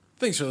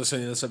Thanks for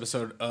listening to this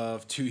episode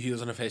of Two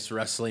Heels and a Face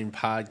Wrestling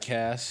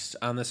Podcast.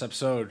 On this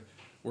episode,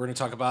 we're going to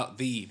talk about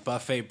the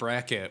buffet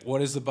bracket.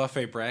 What is the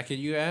buffet bracket,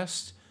 you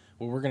asked?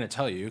 Well, we're going to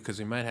tell you because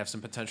we might have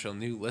some potential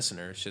new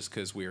listeners just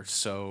because we're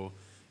so,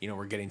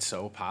 we're getting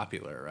so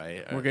popular,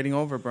 right? We're getting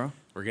over, bro.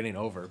 We're getting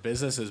over.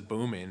 Business is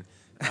booming.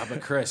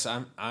 But Chris,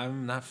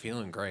 I'm not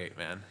feeling great,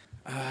 man.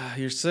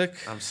 You're sick?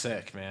 I'm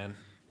sick, man.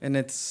 And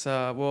it's,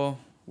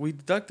 we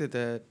deducted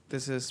that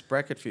this is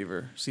bracket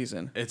fever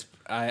season.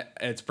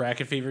 It's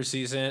bracket fever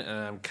season,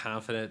 and I'm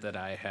confident that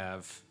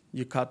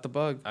You caught the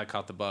bug. I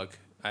caught the bug.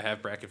 I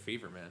have bracket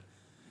fever, man.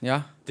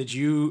 Yeah?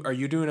 Are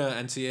you doing a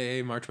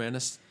NCAA March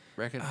Madness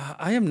bracket?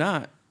 I am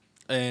not.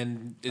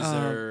 And is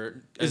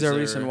there a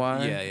reason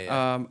why?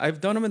 Yeah.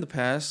 I've done them in the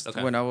past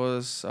Okay. when I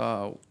was,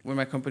 when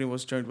my company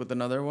was joined with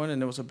another one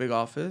and it was a big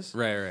office.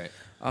 Right.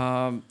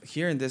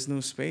 Here in this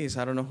new space,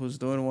 I don't know who's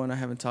doing one. I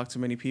haven't talked to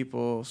many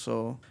people,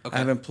 so Okay. I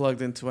haven't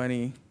plugged into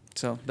any.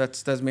 So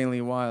that's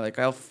mainly why. Like,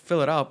 I'll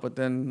fill it out, but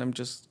then I'm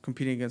just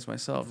competing against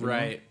myself. you know?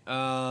 Right.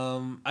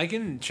 I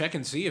can check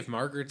and see if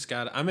Margaret's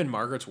I'm in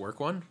Margaret's work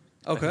one.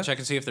 I Okay. can check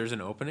and see if there's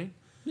an opening.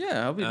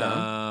 Yeah, I'll be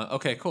down.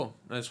 Okay, cool.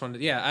 I just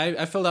wanted. Yeah,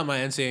 I filled out my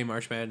NCAA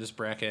March Madness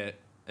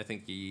bracket. I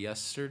think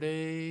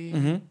yesterday.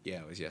 Mm-hmm. Yeah,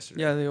 it was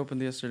yesterday. Yeah, they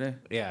opened yesterday.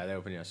 Yeah, they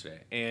opened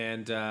yesterday,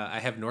 and I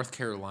have North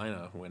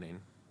Carolina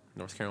winning.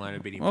 North Carolina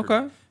beating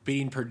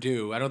beating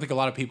Purdue. I don't think a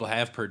lot of people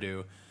have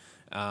Purdue,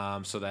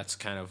 so that's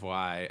kind of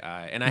why.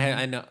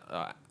 I know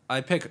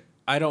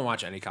I don't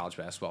watch any college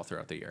basketball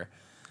throughout the year.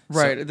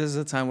 Right. So, This is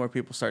a time where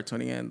people start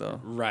tuning in, though.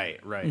 right.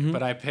 Mm-hmm.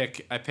 But I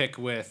pick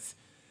with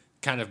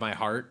kind of my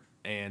heart,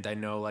 and I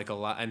know like a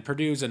lot. And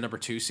Purdue's a number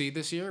 2 seed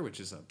this year, which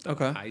is a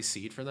Okay. high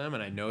seed for them.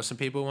 And I know some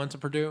people who went to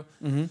Purdue,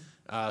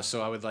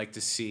 so I would like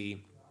to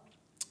see,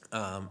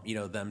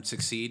 them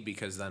succeed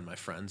because then my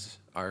friends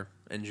are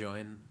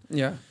enjoying.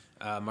 Yeah.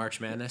 March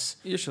Madness.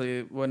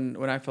 Usually, when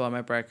I fill out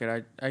my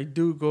bracket, I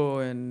do go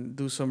and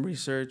do some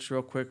research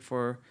real quick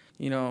for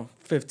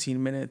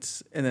 15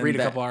 minutes, and then Read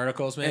a couple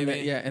articles,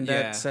 maybe. And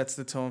that sets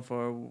the tone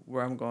for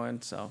where I'm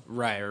going. So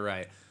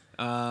right.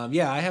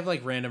 I have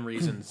like random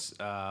reasons,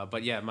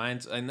 but yeah,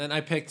 mine's. And then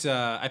I picked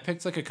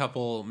like a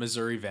couple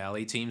Missouri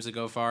Valley teams to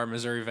go far.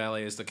 Missouri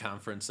Valley is the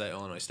conference that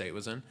Illinois State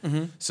was in,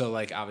 so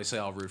like obviously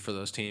I'll root for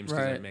those teams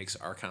because it makes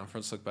our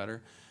conference look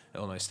better,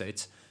 Illinois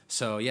State's.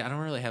 So, yeah, I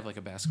don't really have, like,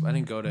 a basketball. I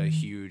didn't go to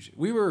huge.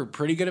 We were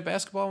pretty good at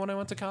basketball when I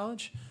went to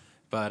college.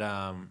 But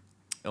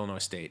Illinois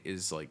State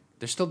is, like,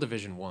 they're still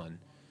Division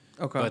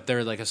I. okay. But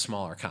they're, like, a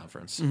smaller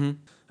conference. We're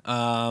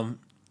going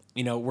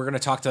to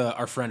talk to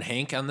our friend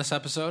Hank on this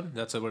episode.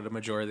 That's what the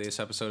majority of this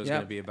episode is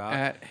going to be about.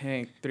 At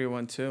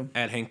Hank312.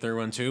 At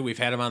Hank312. We've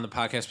had him on the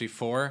podcast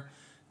before.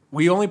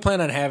 We only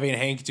plan on having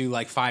Hank do,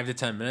 like, 5 to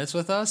 10 minutes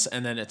with us,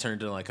 and then it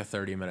turned into, like, a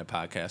 30-minute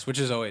podcast, which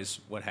is always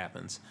what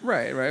happens.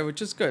 Right,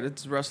 which is good.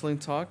 It's wrestling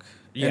talk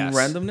Yes. and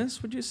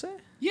randomness, would you say?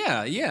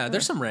 Yeah.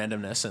 There's some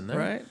randomness in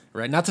there,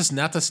 Right. Not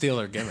to steal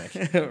their gimmick,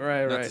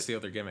 right. Not to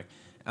steal their gimmick.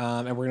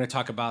 And we're going to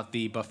talk about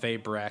the buffet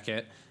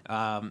bracket.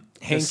 The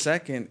Hank,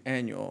 second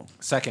annual.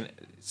 second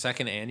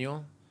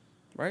annual,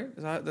 Right?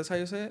 That's how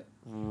you say it.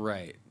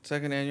 right?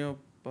 Second annual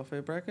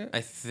buffet bracket.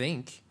 I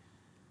think.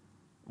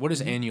 What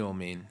does annual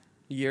mean?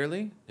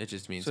 Yearly. It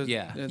just means So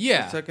yeah. it's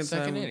Yeah. the second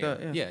time we've annual.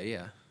 done-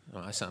 Yeah. Oh,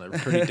 I sounded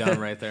pretty dumb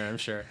right there. I'm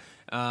sure.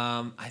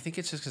 I think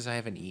it's just because I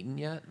haven't eaten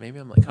yet. Maybe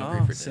I'm like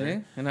hungry for dinner.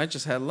 See? And I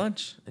just had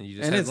lunch. And you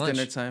just and had it's lunch.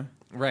 dinner time.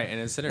 Right, and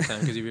it's dinner time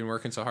because you've been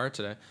working so hard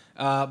today.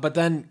 But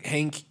then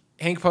Hank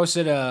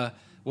posted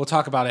we'll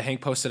talk about it.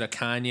 Hank posted a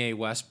Kanye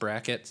West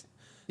bracket.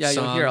 Yeah,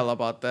 song. you'll hear all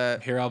about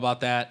that. Hear all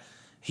about that.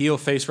 Heel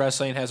Face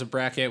Wrestling has a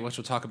bracket, which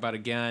we'll talk about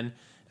again.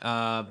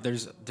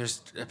 There's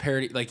a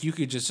parody, like you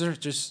could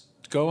just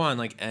go on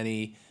like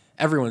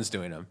everyone's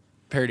doing them.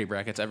 Parody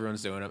brackets,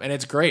 everyone's doing them. And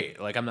it's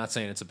great. Like, I'm not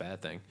saying it's a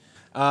bad thing.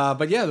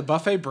 But yeah, the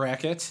buffet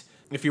bracket,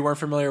 if you weren't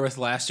familiar with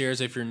last year's,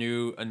 if you're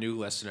a new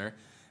listener,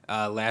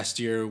 last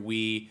year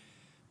we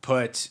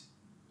put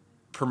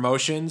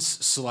promotions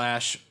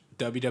 /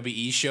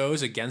 WWE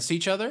shows against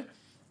each other.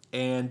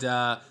 And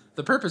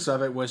the purpose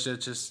of it was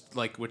just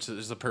like, which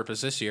is the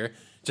purpose this year,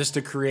 just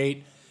to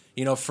create,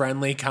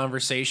 friendly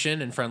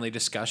conversation and friendly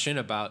discussion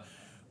about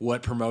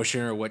what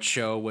promotion or what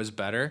show was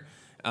better.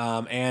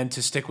 And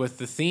to stick with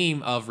the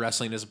theme of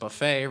wrestling as a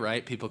buffet,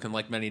 right? People can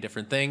like many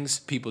different things.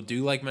 People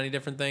do like many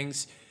different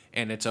things,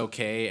 and it's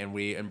okay, and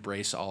we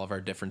embrace all of our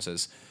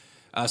differences.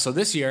 So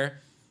this year,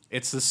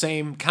 it's the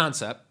same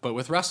concept, but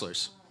with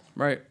wrestlers.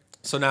 Right.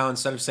 So now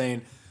instead of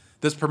saying,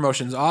 this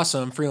promotion's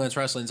awesome, freelance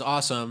wrestling's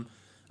awesome,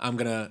 I'm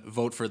going to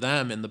vote for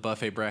them in the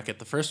buffet bracket,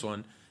 the first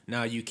one.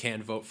 Now you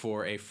can vote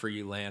for a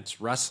freelance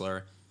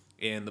wrestler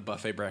in the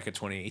buffet bracket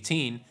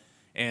 2018,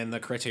 and the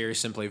criteria is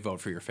simply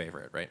vote for your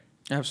favorite, right?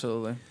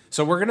 Absolutely.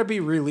 So we're going to be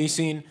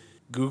releasing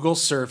Google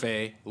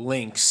survey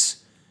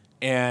links,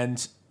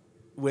 and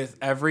with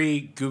every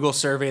Google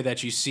survey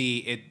that you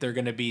see, they're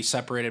going to be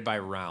separated by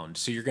round.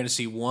 So you're going to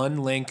see one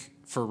link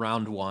for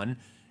round 1,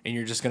 and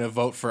you're just going to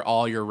vote for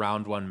all your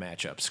round 1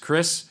 matchups.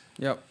 Chris,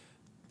 Yep.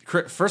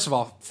 first of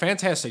all,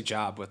 fantastic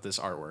job with this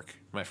artwork,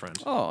 my friend.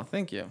 Oh,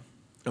 thank you.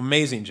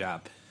 Amazing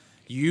job.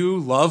 You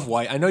love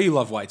white. I know you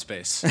love white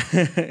space.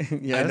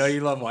 Yes. I know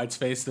you love white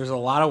space. There's a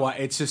lot of white.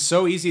 It's just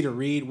so easy to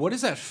read. What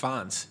is that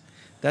font?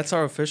 That's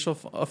our unofficial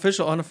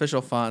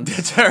font.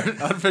 It's our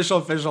official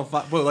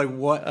font. But like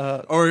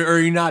what? Or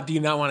you not? Do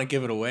you not want to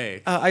give it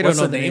away? I don't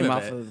know the name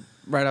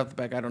right off the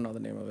back. I don't know the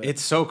name of it.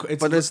 It's so.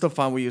 But it's the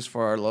font we use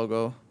for our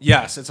logo.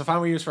 Yes, it's a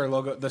font we use for our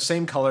logo. The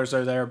same colors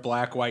are there: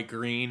 black, white,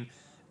 green.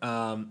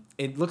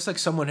 It looks like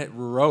someone had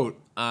wrote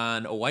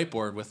on a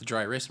whiteboard with a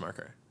dry erase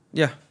marker.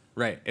 Yeah.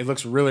 Right. It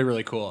looks really,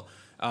 really cool.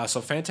 So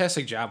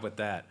fantastic job with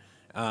that.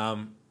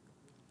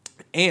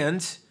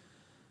 And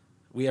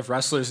we have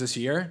wrestlers this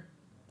year.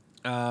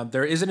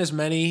 There isn't as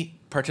many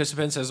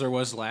participants as there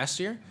was last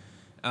year.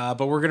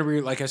 But we're going to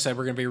be, like I said,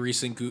 we're going to be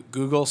releasing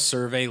Google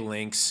survey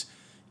links.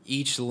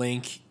 Each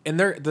link, and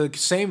the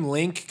same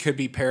link could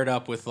be paired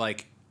up with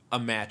like a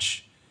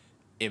match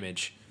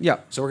image.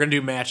 Yeah. So we're going to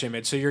do match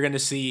image. So you're going to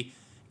see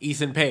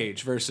Ethan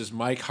Page versus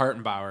Mike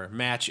Hartenbauer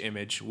match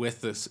image with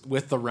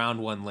the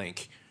round one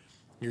link.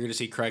 You're going to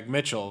see Craig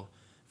Mitchell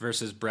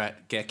versus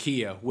Brett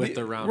Gakia with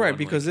the round one right,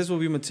 because link. this will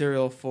be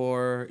material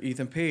for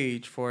Ethan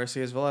Page, for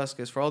CS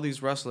Velasquez, for all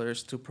these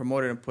wrestlers to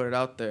promote it and put it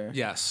out there.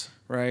 Yes.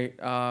 Right?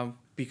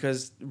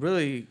 Because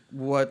really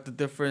what's going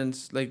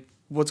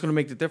to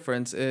make the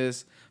difference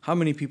is how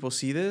many people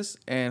see this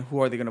and who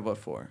are they going to vote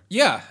for.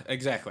 Yeah,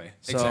 exactly.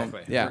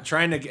 Yeah. We're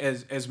trying to,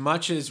 as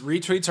much as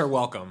retweets are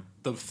welcome,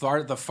 the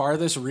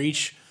farthest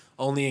reach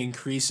only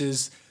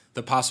increases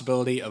the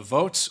possibility of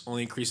votes,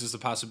 only increases the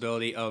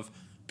possibility of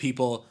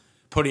people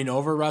putting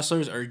over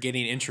wrestlers or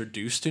getting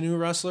introduced to new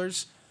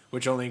wrestlers,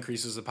 which only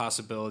increases the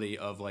possibility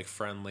of like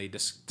friendly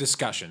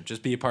discussion.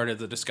 Just be a part of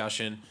the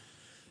discussion.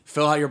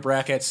 Fill out your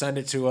bracket, send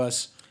it to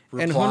us.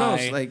 Reply. And who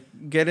knows,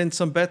 like get in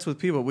some bets with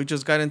people. We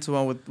just got into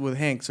one with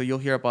Hank, so you'll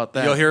hear about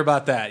that. You'll hear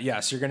about that.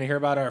 Yes, you're going to hear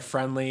about our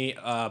friendly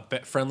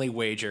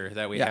wager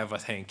that we have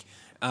with Hank.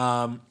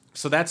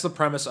 So that's the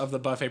premise of the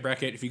buffet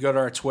bracket. If you go to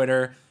our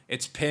Twitter,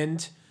 it's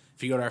pinned.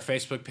 If you go to our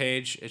Facebook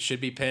page, it should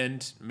be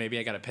pinned. Maybe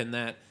I got to pin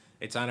that.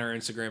 It's on our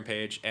Instagram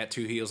page at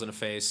 2 Heels and a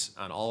Face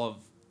on all of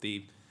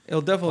the.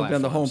 It'll definitely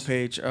platforms. be on the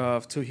homepage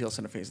of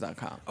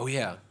 2heelsandaface.com. Oh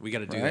yeah, we got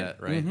to do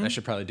that, right? Mm-hmm. I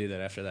should probably do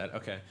that after that.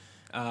 Okay.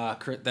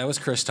 That was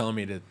Chris telling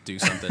me to do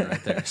something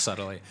right there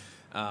subtly.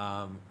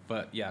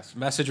 But yes,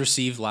 message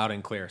received loud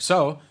and clear.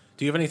 So,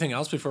 do you have anything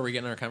else before we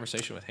get in our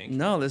conversation with Hank?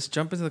 No, let's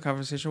jump into the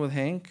conversation with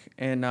Hank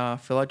and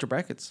fill out your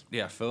brackets.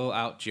 Yeah, fill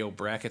out your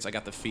brackets. I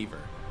got the fever.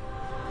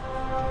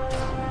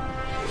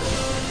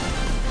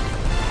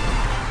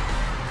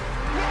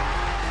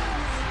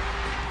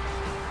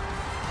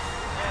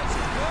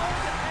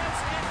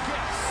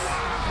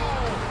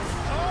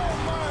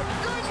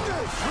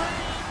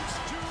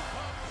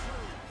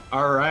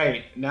 All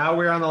right, now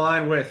we're on the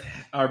line with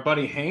our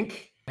buddy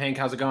Hank. Hank,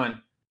 how's it going?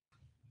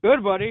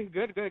 Good, buddy.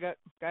 Good, guys.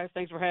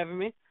 Thanks for having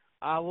me.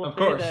 I will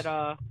say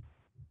that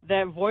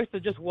that voice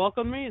that just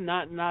welcomed me,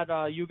 not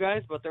you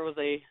guys, but there was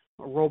a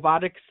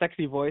robotic,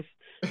 sexy voice.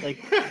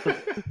 Like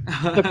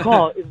the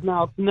call is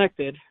now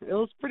connected. It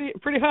was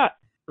pretty hot.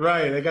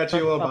 Right, they got you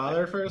a little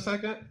bothered for a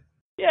second.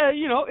 Yeah,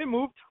 it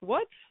moved.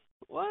 What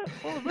was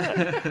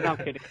that? No, I'm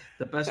kidding.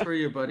 The best for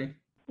you, buddy.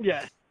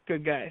 Yeah,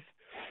 good guys.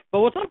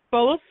 But what's up,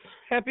 fellas?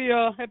 Happy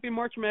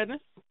March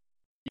Madness.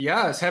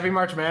 Yes, happy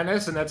March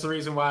Madness, and that's the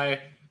reason why,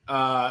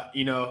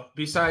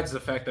 besides the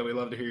fact that we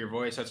love to hear your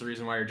voice, that's the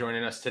reason why you're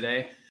joining us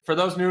today. For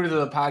those new to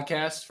the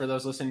podcast, for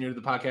those listening new to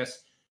the podcast,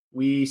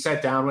 we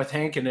sat down with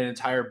Hank in an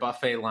entire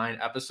Buffet Line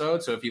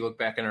episode. So if you look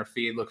back in our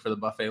feed, look for the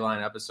Buffet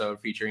Line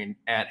episode featuring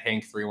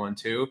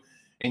 @Hank312,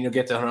 and you'll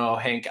get to know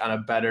Hank on a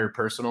better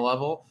personal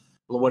level,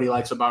 what he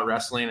likes about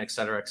wrestling, et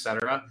cetera, et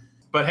cetera.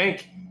 But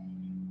Hank,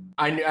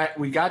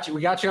 we got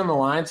you on the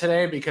line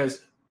today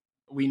because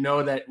we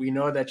know that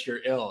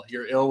you're ill.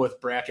 You're ill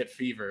with bracket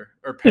fever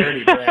or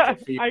parody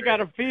bracket fever. I got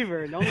a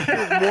fever. No one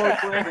feels more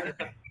bracket.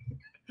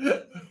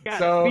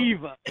 Got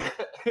fever.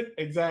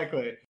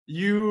 Exactly.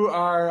 You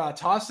are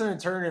tossing and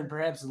turning,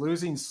 perhaps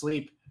losing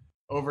sleep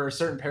over a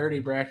certain parody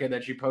bracket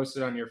that you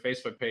posted on your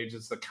Facebook page.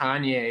 It's the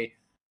Kanye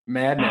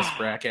Madness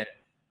bracket.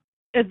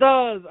 It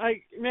does.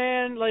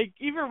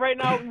 Even right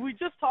now, we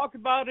just talked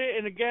about it,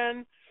 and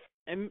again,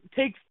 it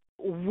takes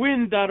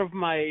wind out of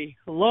my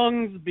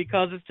lungs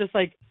because it's just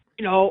like,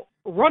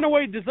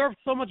 Runaway deserved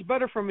so much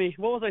better from me.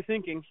 What was I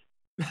thinking?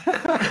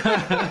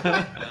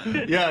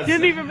 Yes.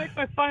 Didn't even make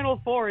my Final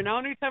Four. And now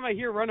anytime I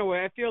hear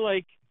Runaway, I feel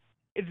like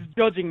it's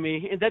judging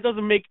me. And that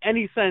doesn't make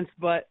any sense,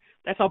 but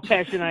that's how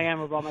passionate I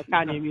am about my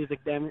Kanye music,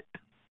 damn it.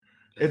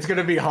 It's going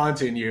to be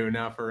haunting you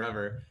now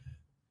forever.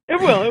 It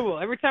will.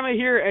 Every time I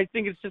hear it, I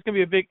think it's just going to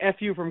be a big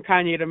FU from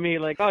Kanye to me.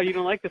 Like, oh, you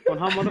don't like this one,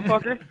 huh,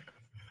 motherfucker?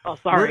 Oh,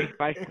 sorry.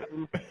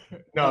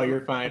 No,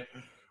 you're fine.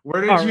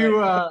 Where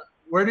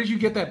did you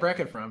get that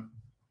bracket from?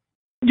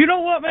 You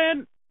know what,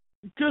 man?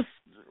 Just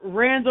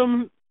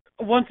random.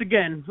 Once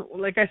again,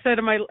 like I said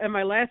in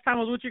my last time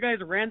I was with you guys,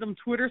 random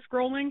Twitter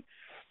scrolling,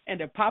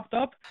 and it popped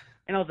up,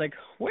 and I was like,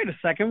 wait a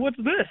second, what's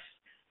this?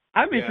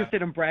 I'm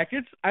interested in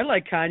brackets. I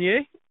like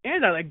Kanye,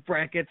 and I like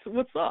brackets.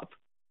 What's up?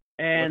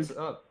 And what's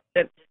up?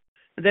 And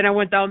then I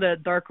went down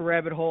that dark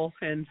rabbit hole,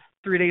 and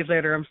 3 days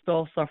later, I'm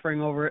still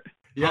suffering over it.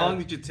 How long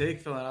did you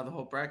take filling out the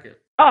whole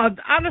bracket? Oh,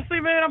 honestly,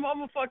 man, I'm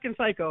a fucking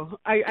psycho.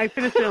 I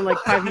finished it in like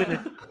 5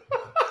 minutes.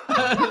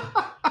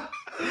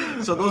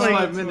 So those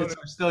 5 minutes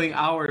are stealing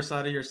hours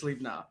out of your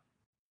sleep now.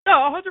 No,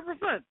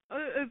 100%.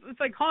 It's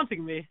like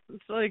haunting me.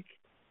 It's like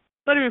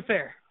it's not even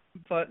fair.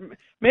 But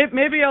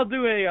maybe I'll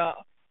do a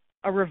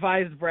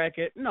revised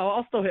bracket. No,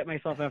 I'll still hit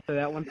myself after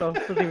that one, so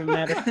it doesn't even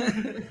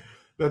matter.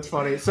 That's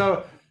funny.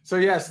 So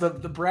yes, the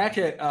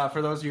bracket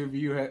for those of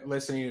you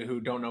listening who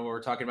don't know what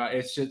we're talking about,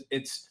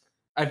 it's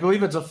I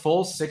believe it's a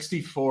full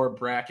 64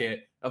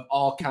 bracket of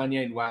all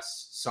Kanye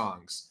West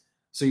songs.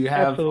 So you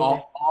have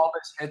all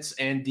his hits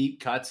and deep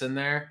cuts in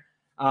there.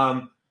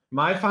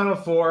 My final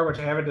four, which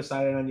I haven't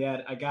decided on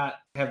yet,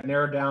 have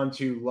narrowed down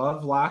to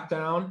Love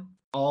Lockdown,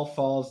 All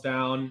Falls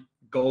Down,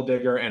 Gold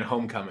Digger, and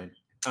Homecoming.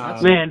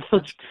 Man,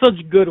 such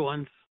good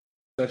ones.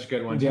 Such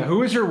good ones. Yeah.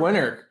 Who is your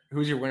winner?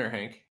 Who's your winner,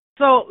 Hank?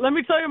 So let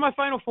me tell you my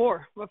final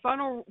four. My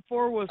final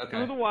four was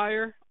Through the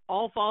Wire,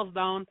 All Falls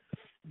Down,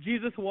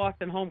 Jesus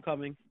Walked, and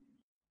Homecoming.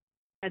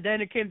 And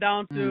then it came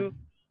down to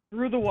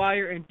Through the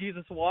Wire and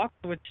Jesus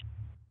Walked, which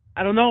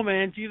I don't know,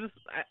 man. Jesus,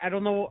 I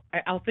don't know.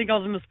 I think I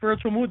was in a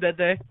spiritual mood that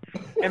day,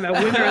 and my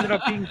winner ended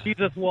up being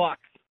Jesus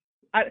Walks.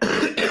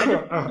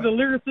 The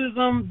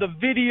lyricism, the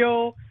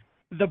video,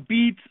 the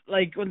beats,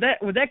 like when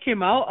that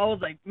came out, I was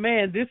like,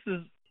 man, this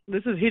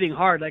is hitting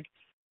hard. Like,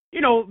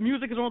 you know,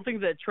 music is one of the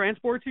things that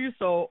transports you.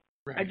 So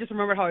right. I just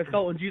remember how I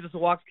felt when Jesus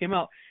Walks came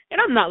out,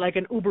 and I'm not like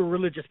an uber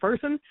religious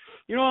person.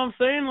 You know what I'm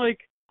saying? Like,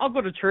 I'll go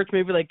to church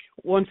maybe like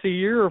once a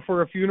year or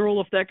for a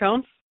funeral if that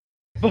counts.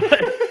 But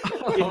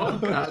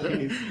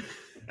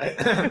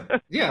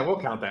yeah, we'll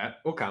count that.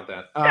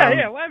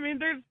 Yeah. Well, I mean,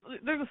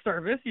 there's a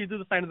service. You do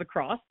the sign of the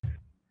cross.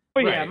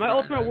 But yeah, my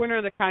ultimate winner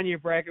of the Kanye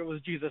bracket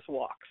was Jesus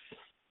Walks.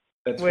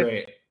 That's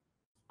great.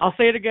 I'll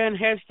say it again.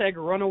 #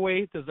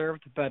 Runaway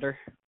deserved better.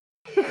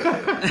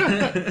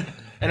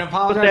 And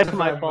apologize. But that's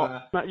my fault,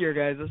 not your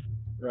guys's.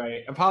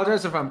 Right.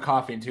 Apologize if I'm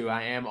coughing too.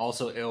 I am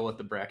also ill with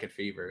the bracket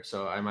fever,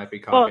 so I might be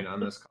coughing on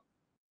this call.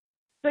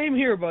 Same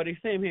here, buddy.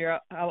 Same here.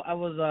 I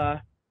was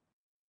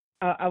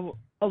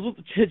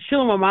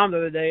chilling with my mom the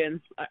other day, and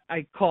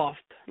I coughed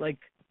like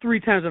 3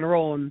 times in a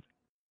row. And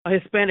a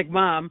Hispanic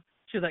mom,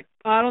 she's like,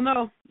 I don't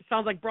know. It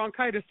sounds like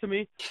bronchitis to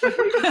me. Like, what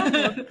are you talking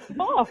about?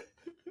 Oh,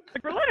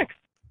 like relax.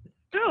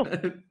 Chill.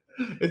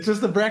 It's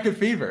just the bracket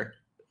fever.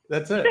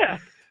 That's it. Yeah.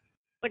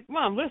 Like,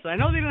 Mom, listen, I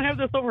know they didn't have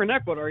this over in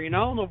Ecuador, you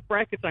know? No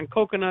brackets on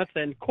coconuts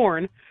and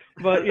corn.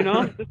 But, you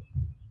know, this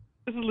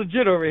is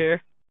legit over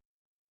here.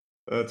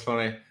 That's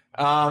funny.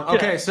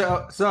 Okay,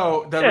 so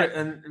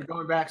and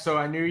going back, so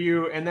I knew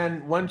you, and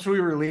then once we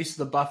released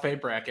the buffet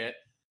bracket,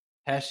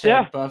 #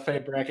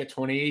 buffet bracket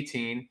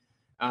 2018,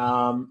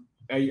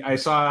 I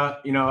saw,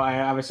 you know, I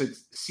obviously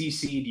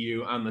CC'd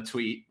you on the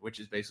tweet, which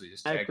is basically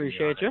just tagging I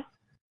appreciate you.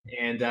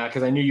 And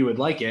because I knew you would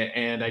like it,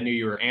 and I knew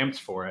you were amped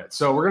for it.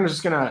 So we're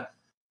just gonna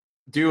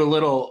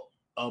do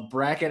a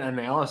bracket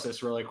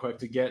analysis really quick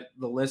to get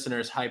the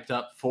listeners hyped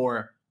up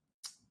for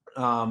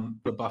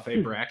the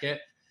buffet bracket.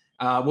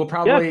 We've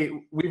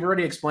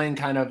already explained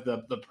kind of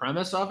the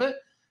premise of it,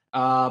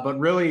 but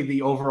really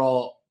the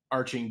overall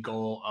arching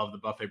goal of the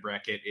buffet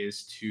bracket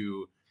is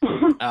to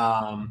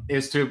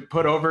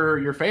put over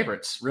your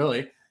favorites,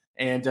 really,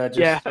 and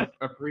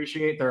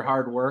appreciate their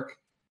hard work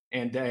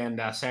and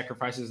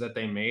sacrifices that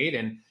they made.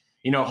 And,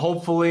 you know,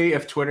 hopefully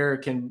if Twitter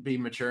can be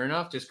mature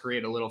enough, just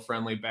create a little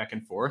friendly back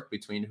and forth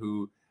between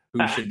who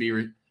should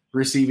be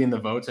receiving the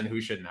votes and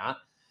who should not.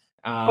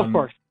 Of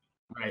course.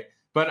 Right.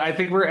 But I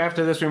think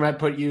after this, we might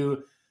put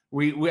you,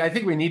 I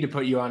think we need to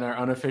put you on our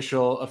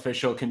unofficial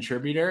official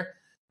contributor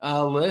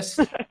list.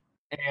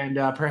 And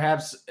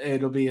perhaps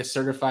it'll be a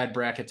certified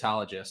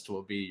bracketologist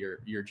will be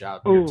your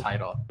job, your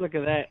title. Look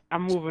at that.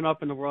 I'm moving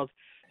up in the world.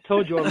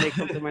 Told you I'll make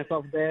something of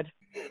myself, Dad.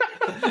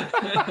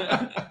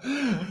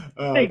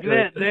 Take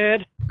that,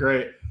 Dad.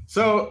 Great.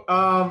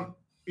 So,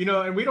 you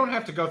know, and we don't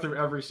have to go through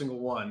every single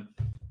one,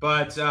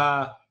 but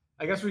I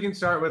guess we can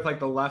start with like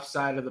the left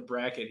side of the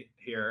bracket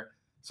here.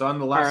 So on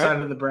the left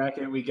side of the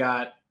bracket, we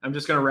got, I'm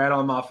just going to rattle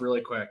them off really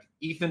quick.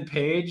 Ethan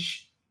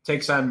Page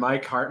takes on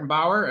Mike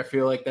Hartenbauer. I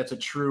feel like that's a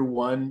true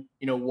one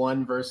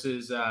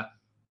versus,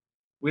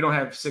 we don't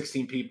have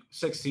 16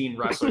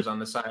 wrestlers on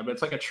the side, but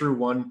it's like a true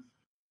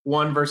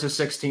one versus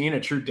 16, a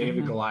true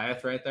David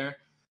Goliath right there.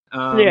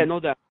 Yeah,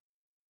 no doubt.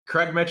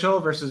 Craig Mitchell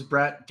versus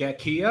Brett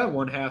Gakia,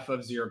 one half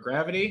of Zero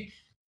Gravity.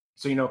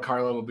 So, you know,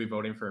 Carla will be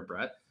voting for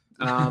Brett.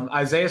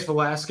 Isaiah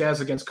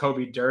Velasquez against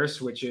Kobe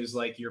Durst, which is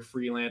like your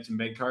freelance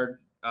mid-card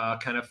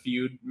kind of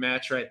feud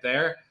match right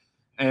there.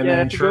 And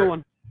then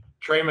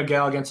Trey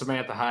Miguel against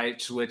Samantha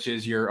Heights, which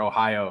is your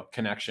Ohio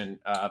connection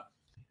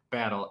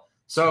battle.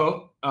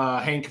 So,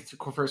 Hank,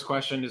 first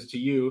question is to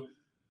you.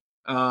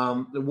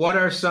 What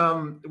are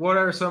some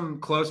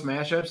close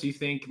matchups you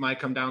think might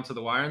come down to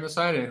the wire on the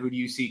side, and who do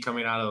you see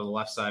coming out of the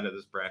left side of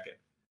this bracket?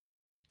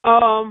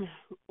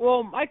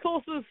 Well, my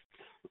closest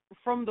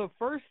from the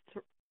first.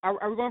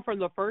 Are we going from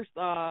the first?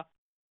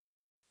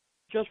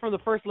 Just from the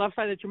first left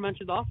side that you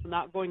mentioned off,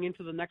 not going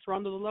into the next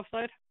round of the left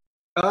side?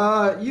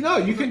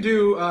 You can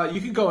do.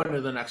 You can go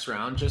into the next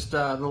round. Just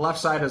the left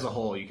side as a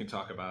whole. You can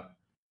talk about.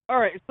 All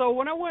right. So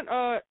when I went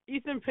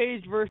Ethan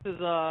Page versus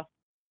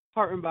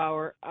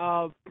Hartenbauer,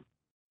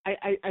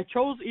 I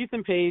chose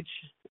Ethan Page.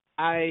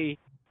 I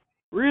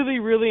really,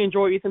 really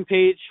enjoy Ethan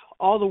Page,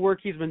 all the work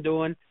he's been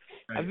doing.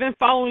 Right. I've been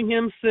following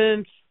him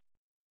since,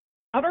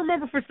 I don't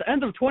remember if it's the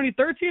end of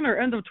 2013 or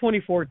end of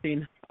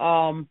 2014.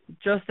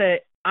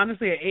 Honestly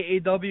at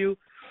AAW,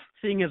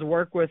 seeing his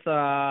work with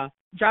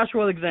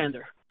Joshua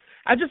Alexander.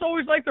 I just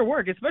always like their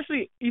work,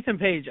 especially Ethan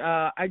Page.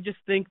 I just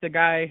think the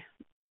guy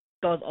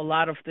does a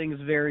lot of things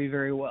very,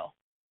 very well.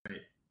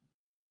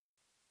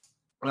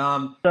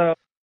 Right.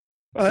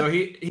 So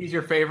he's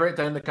your favorite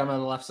then to come on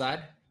the left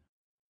side?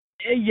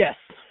 Yes.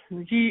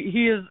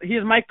 He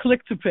is my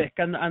click to pick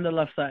on the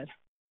left side.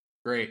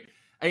 Great.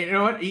 You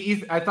know what?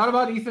 I thought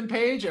about Ethan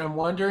Page, and I'm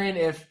wondering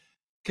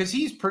because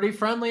he's pretty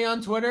friendly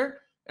on Twitter,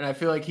 and I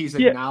feel like he's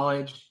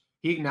acknowledged.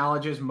 He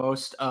acknowledges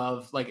most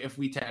of, like, if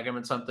we tag him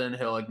in something,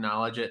 he'll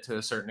acknowledge it to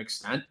a certain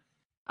extent.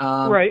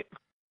 Right.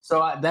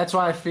 So that's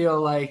why I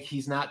feel like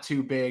he's not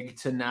too big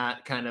to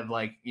not kind of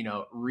like,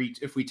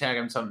 if we tag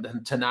him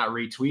something to not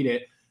retweet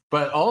it.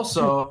 But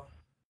also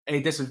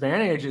a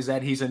disadvantage is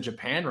that he's in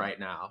Japan right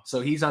now.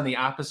 So he's on the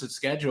opposite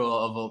schedule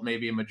of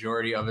maybe a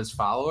majority of his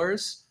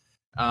followers.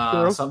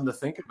 Something to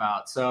think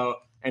about. So,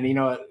 and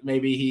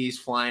maybe he's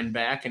flying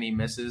back and he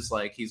misses,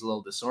 like he's a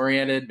little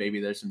disoriented.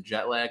 Maybe there's some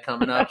jet lag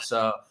coming up.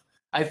 So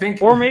I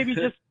think, or maybe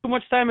just too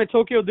much time at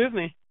Tokyo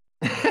Disney.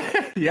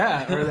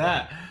 Yeah, or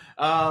that.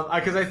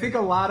 Because I think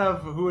a lot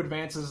of who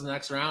advances the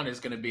next round is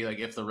going to be like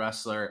if the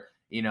wrestler,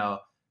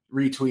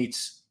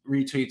 retweets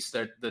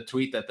the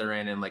tweet that they're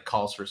in and like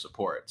calls for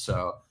support.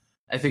 So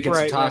I think it's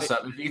a toss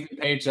up. If Ethan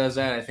Page does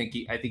that, I think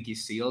he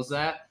seals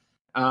that.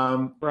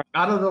 Out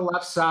of the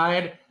left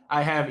side,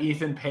 I have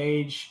Ethan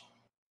Page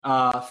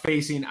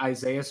facing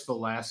Isaiah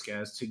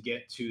Velasquez to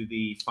get to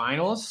the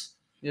finals.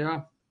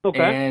 Yeah. Okay.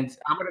 And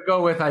I'm going to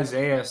go with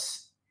Isaiah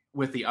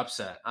with the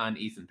upset on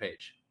Ethan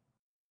Page.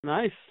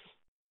 Nice.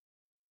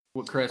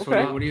 Well, Chris,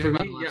 okay. what do you think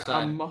about the left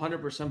side? I'm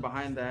 100%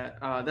 behind that.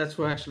 That's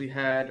what actually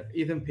had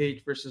Ethan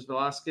Page versus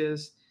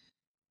Velasquez.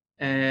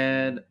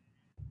 And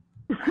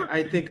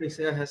I think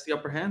Isaiah has the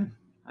upper hand.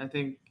 I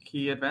think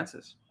he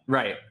advances.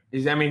 Right.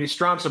 He's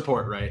strong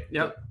support, right?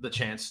 Yep. The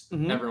chance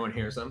everyone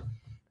hears him.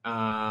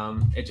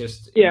 It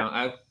just,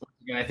 I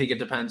think it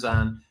depends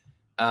on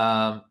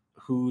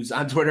who's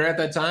on Twitter at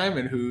that time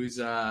and who's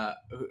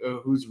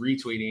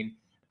retweeting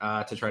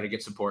to try to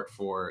get support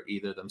for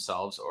either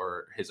themselves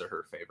or his or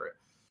her favorite.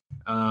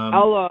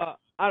 Out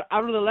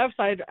of the left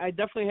side, I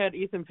definitely had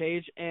Ethan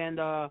Page, and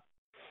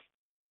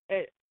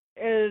if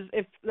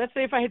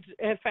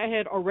I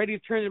had already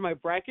turned in my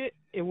bracket,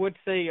 it would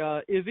say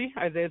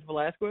Isaiah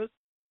Velasquez.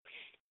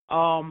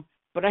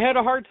 But I had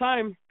a hard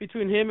time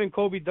between him and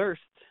Kobe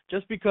Durst,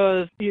 just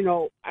because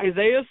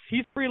Isaiah,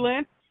 he's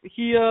freelance.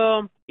 He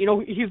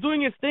he's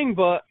doing his thing,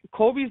 but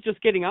Kobe's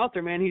just getting out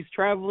there, man. He's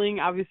traveling.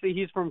 Obviously,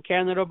 he's from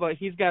Canada, but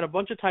he's got a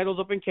bunch of titles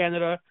up in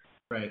Canada.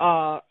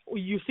 Right.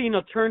 You've seen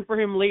a turn for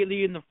him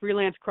lately in the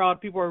freelance crowd.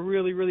 People are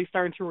really, really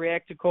starting to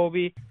react to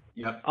Kobe.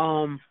 Yep.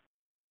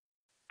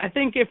 I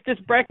think if this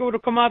bracket would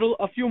have come out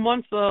a few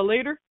months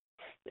later,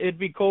 it'd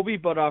be Kobe.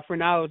 But for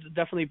now, it's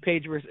definitely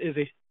Page versus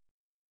Izzy.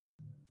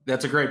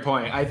 That's a great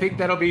point. I think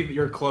that'll be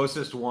your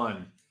closest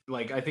one.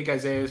 Like, I think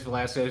Isaiah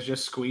Velasquez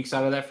just squeaks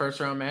out of that first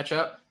round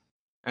matchup.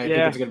 I think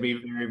it's going to be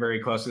very, very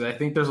close. I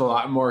think there's a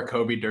lot more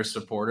Kobe Durst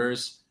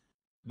supporters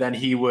than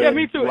he would. Yeah,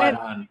 me too. Let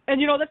on.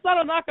 And that's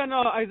not a knock on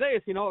Isaiah.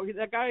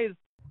 That guy is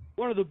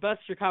one of the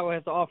best Chicago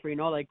has to offer.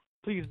 Like,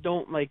 please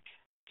don't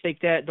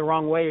take that the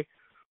wrong way.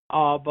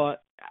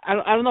 But I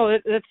don't know.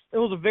 It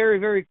was a very,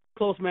 very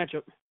close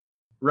matchup.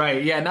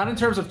 Right. Yeah. Not in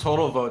terms of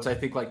total votes. I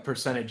think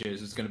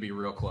percentages is going to be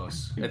real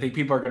close. I think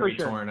people are going to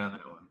be torn on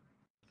that one.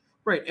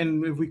 Right.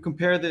 And if we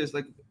compare this,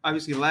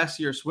 obviously last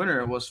year's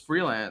winner was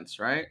Freelance,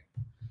 right?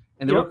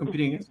 And they were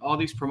competing against all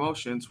these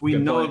promotions. We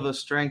know the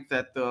strength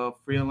that the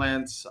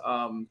Freelance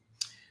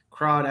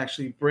crowd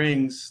actually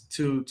brings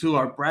to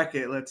our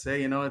bracket. Let's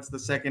say, it's the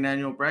second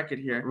annual bracket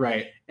here.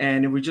 Right.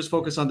 And if we just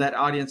focus on that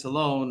audience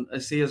alone,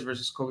 Isaiah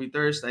versus Kobe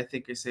Durst, I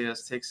think Isaiah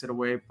takes it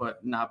away,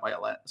 but not by a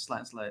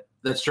landslide.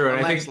 That's true.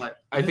 And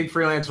I think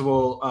Freelance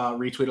will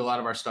retweet a lot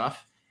of our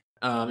stuff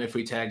if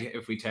we tag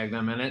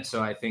them in it.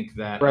 So I think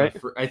that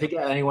I think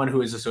anyone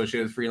who is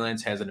associated with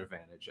Freelance has an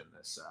advantage in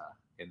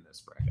this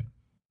bracket.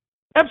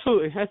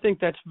 Absolutely. I think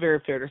that's very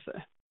fair to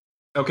say.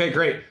 Okay,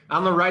 great.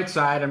 On the right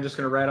side, I'm just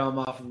going to rattle them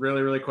off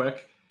really, really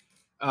quick.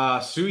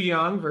 Su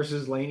Yung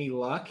versus Laney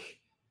Luck.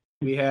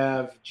 We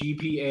have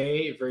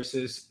GPA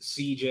versus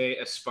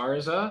CJ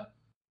Esparza.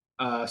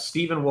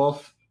 Stephen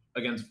Wolf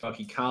against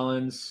Bucky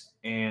Collins.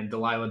 And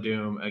Delilah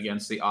Doom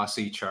against the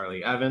Aussie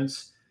Charlie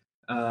Evans.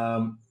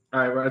 All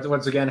right,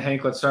 once again,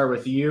 Hank, let's start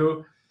with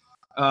you.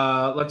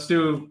 Let's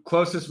do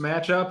closest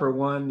matchup or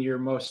one you're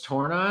most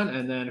torn on,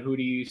 and then who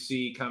do you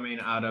see coming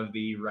out of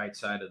the right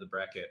side of the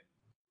bracket?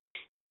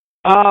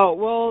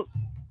 Well,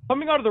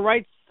 coming out of the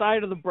right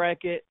side of the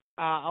bracket,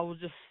 I will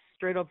just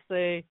straight up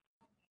say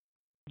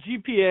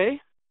GPA.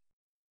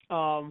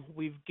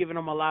 We've given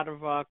him a lot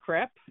of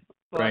crap,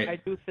 but Right. I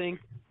do think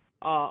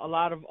a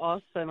lot of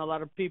us and a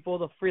lot of people,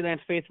 the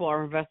freelance faithful,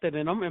 are invested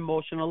in him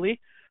emotionally.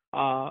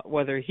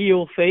 Whether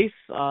heel, face,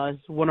 is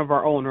one of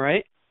our own,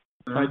 right?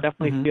 So I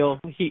definitely feel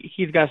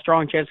he's got a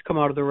strong chance to come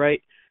out of the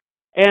right.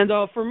 And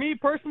for me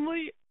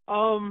personally,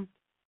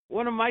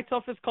 one of my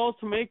toughest calls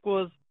to make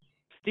was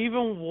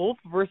Stephen Wolf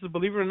versus,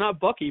 believe it or not,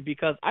 Bucky,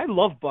 because I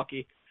love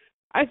Bucky.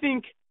 I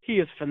think he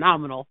is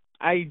phenomenal.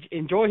 I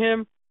enjoy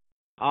him.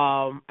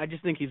 I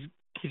just think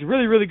he's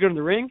really, really good in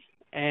the ring,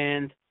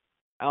 and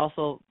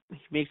he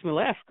makes me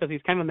laugh because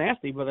he's kind of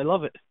nasty, but I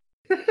love it.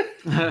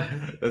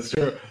 That's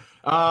true.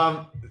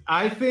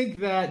 I think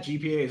that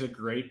GPA is a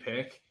great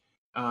pick,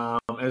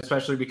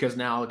 especially because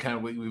now kind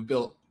of we've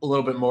built a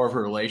little bit more of a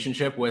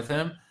relationship with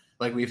him.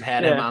 Like we've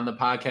had him on the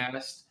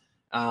podcast.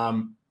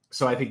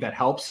 So I think that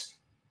helps.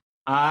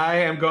 I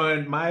am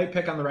going my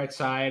pick on the right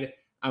side.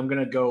 I'm going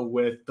to go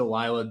with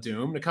Delilah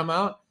Doom to come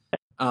out.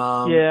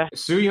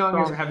 Su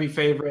Yung is a heavy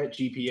favorite.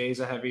 GPA is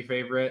a heavy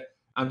favorite.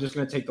 I'm just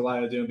going to take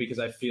Delilah Doom because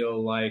I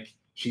feel like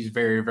she's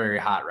very, very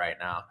hot right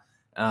now.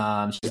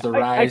 She's the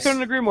Rise. I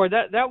couldn't agree more.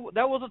 That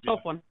was a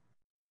tough one.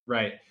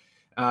 Right.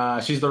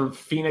 She's the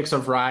Phoenix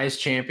of Rise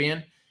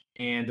champion,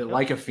 and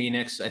like a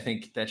Phoenix, I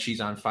think that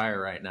she's on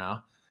fire right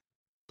now.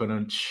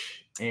 And she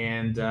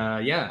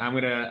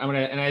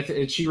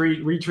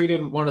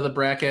retweeted one of the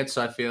brackets,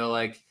 so I feel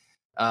like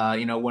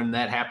when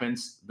that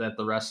happens, that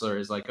the wrestler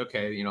is like,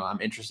 okay, I'm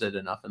interested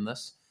enough in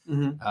this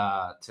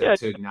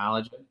to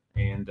acknowledge it,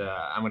 and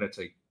I'm gonna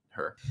take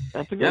her.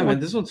 That's a good one. Man,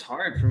 this one's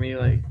hard for me.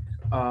 Like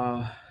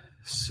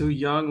Su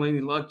Yung,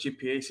 Lady Luck,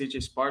 GPA, CJ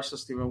Sparsa,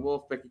 Stephen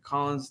Wolf, Becky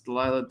Collins,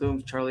 Delilah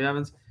Doom, Charlie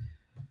Evans.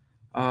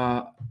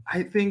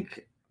 I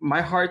think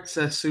my heart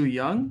says Su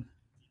Yung.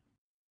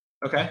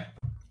 Okay.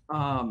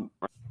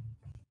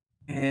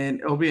 And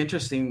it'll be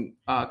interesting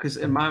because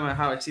in my mind,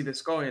 how I see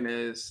this going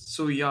is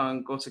Su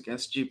Yung goes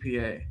against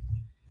GPA.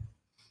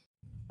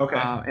 Okay.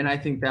 And I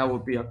think that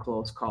would be a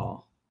close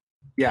call.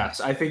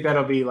 Yes, I think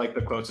that'll be like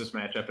the closest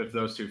matchup if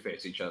those two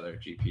face each other,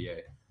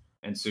 GPA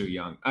and Su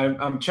Yung.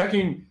 I'm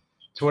checking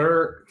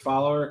Twitter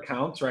follower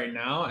counts right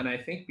now, and I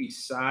think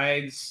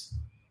besides,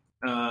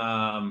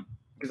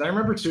 because I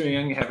remember Su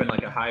Yung having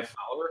like a high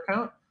follower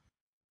count,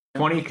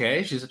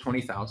 20K. She's at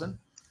 20,000.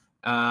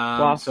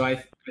 Wow. So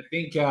I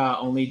think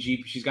only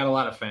she's got a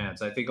lot of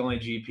fans. I think only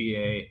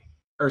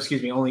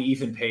only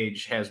Ethan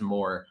Page has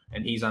more,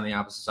 and he's on the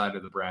opposite side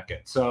of the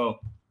bracket. So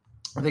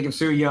I think if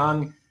Su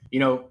Yung,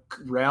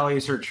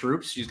 rallies her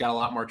troops, she's got a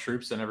lot more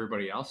troops than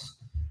everybody else.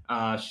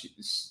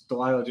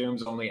 Delilah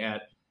Doom's only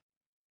at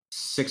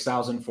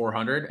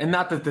 6,400, and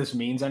not that this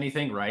means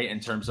anything, right, in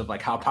terms of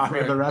like how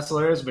popular the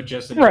wrestler is, but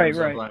just in terms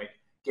of like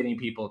getting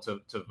people to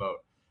vote.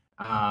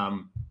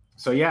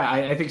 So yeah,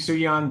 I think Su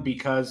Yung,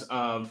 because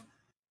of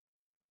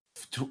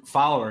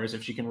followers,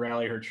 if she can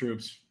rally her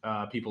troops,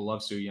 people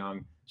love Su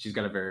Yung. She's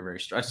got a very, very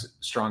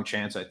strong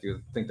chance. I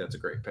think that's a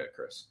great pick,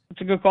 Chris.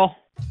 It's a good call.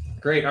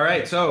 Great. All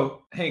right.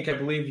 So Hank, I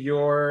believe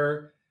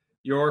your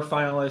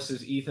finalist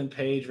is Ethan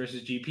Page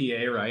versus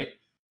GPA, right?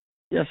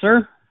 Yes,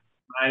 sir.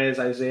 Mine is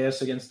Isaiah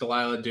against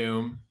Delilah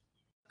Doom.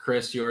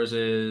 Chris, yours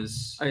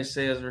is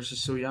Isaiah versus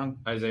Su Yung.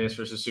 Isaiah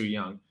versus Su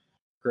Yung.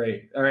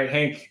 Great. All right,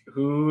 Hank,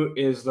 who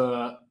is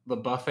the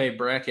Buffet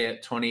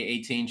Bracket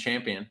 2018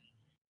 champion?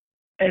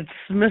 It's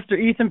Mr.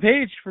 Ethan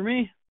Page for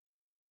me.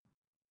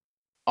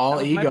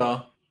 All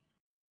ego.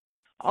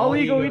 All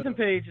ego Ethan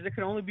Page. There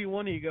can only be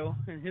one ego,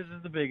 and his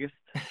is the biggest.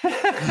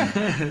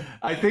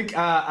 I think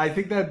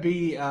that'd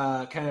be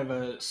kind of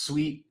a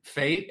sweet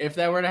fate if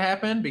that were to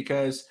happen,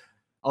 because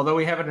although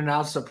we haven't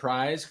announced a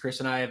prize, Chris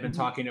and I have been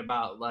talking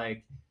about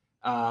like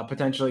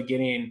potentially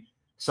getting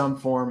some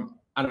form.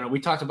 I don't know. We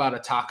talked about a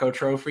taco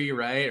trophy,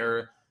 right?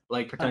 Or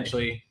like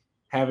potentially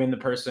having the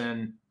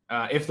person,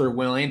 if they're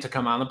willing to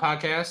come on the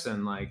podcast,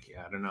 and like,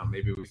 I don't know,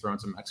 maybe we throw in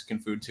some Mexican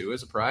food too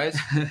as a prize.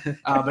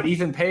 But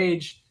Ethan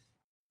Page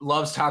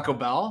loves Taco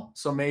Bell,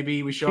 so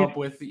maybe we show up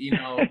with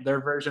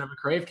their version of a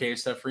Crave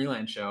Case, a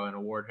freelance show, and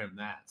award him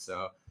that.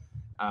 So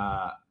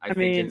I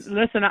mean,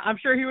 listen, I'm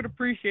sure he would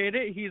appreciate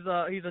it. He's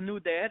a new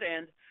dad,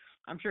 and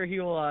I'm sure he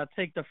will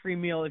take the free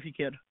meal if he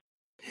could.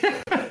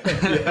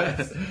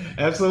 Yes,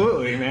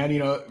 absolutely,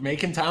 man.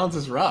 Making towns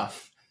is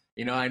rough.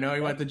 I know he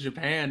went to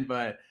Japan,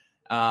 but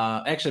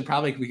actually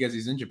probably because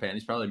he's in Japan,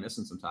 he's probably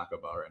missing some Taco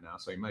Bell right now,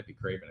 so he might be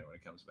craving it when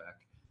he comes back.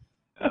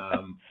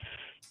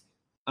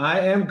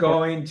 I am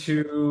going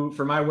to,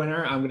 for my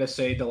winner, I'm going to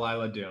say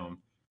Delilah Doom.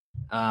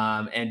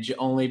 And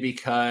only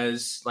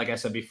because, like I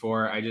said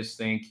before, I just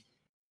think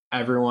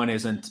everyone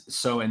isn't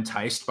so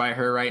enticed by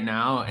her right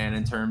now. And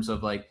in terms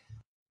of like,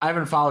 I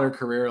haven't followed her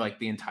career, like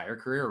the entire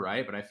career,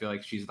 right? But I feel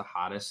like she's the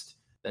hottest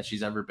that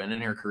she's ever been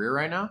in her career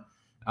right now.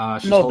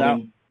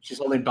 She's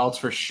holding belts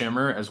for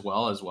Shimmer as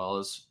well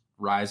as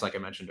Rise, like I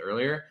mentioned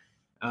earlier.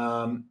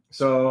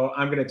 So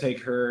I'm going to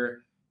take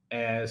her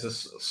as a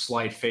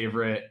slight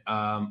favorite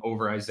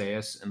over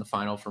Isaiah in the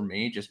final for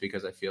me, just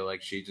because I feel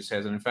like she just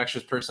has an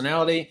infectious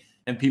personality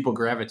and people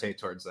gravitate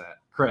towards that.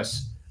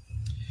 Chris.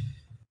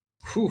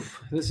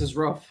 This is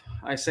rough.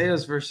 Isaiah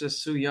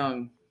versus Su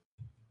Yung.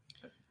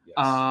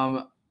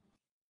 Yes.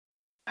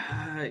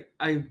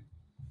 I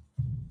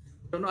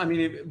don't know. I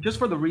mean, just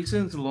for the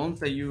reasons alone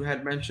that you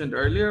had mentioned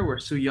earlier, where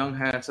Su Yung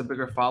has a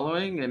bigger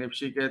following, and if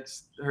she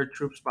gets her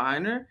troops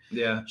behind her,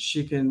 Yeah.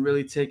 she can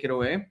really take it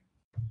away.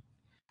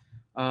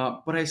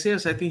 But Isaiah,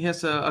 I think he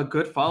has a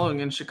good following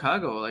in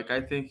Chicago. Like,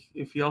 I think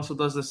if he also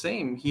does the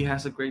same, he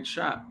has a great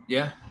shot.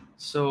 Yeah.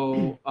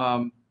 So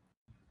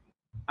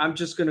I'm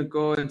just gonna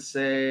go and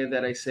say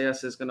that Isaiah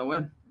is gonna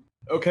win.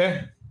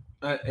 Okay.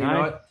 You know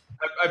what?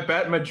 I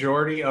bet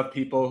majority of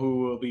people who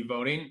will be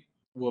voting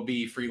will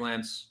be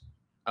freelance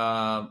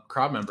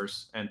crowd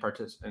members and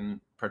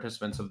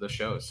participants of the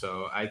show.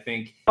 So I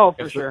think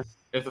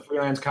if the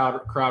freelance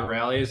crowd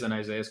rallies, then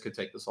Isaiah could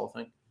take this whole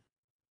thing.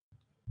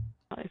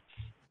 Nice.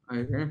 I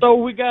agree. So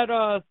we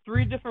got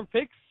 3 different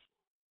picks.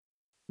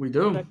 We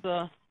do.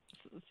 That's,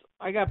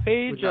 I got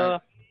Paige.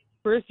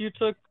 Chris, you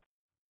took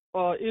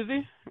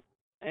Izzy,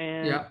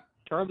 and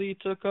Charlie, you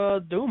took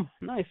Doom.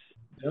 Nice.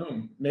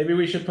 Doom. Maybe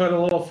we should put a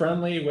little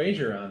friendly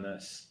wager on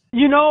this.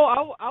 You know,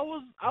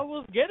 I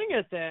was getting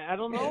at that. I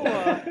don't know.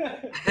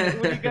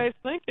 What are you guys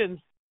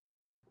thinking?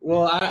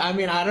 Well, I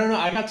mean, I don't know.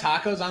 I got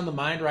tacos on the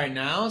mind right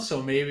now,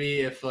 so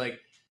maybe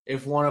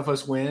if one of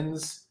us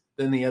wins,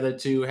 then the other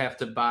 2 have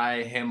to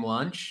buy him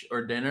lunch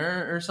or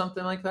dinner or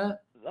something like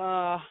that.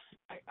 I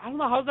don't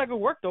know. How's that gonna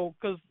work though?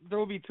 Because there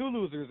will be 2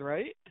 losers,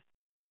 right?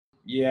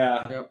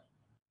 Yeah. Yep.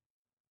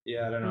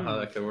 Yeah, I don't know how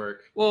that could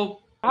work.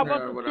 Well, how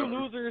about the 2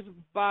 losers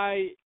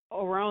buy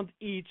a round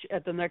each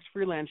at the next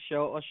freelance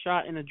show, a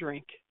shot and a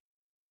drink?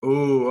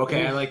 Ooh,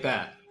 okay, I like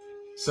that.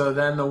 So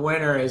then the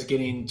winner is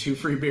getting 2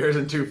 free beers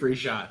and 2 free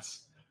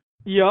shots.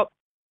 Yep.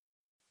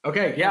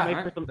 Okay, yeah.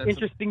 Make for some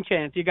interesting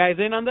chance. You guys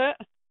in on that?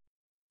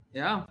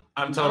 Yeah.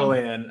 I'm totally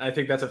in. I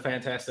think that's a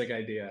fantastic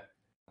idea.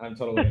 I'm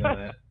totally in on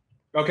that.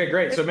 Okay,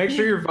 great. So make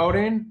sure you're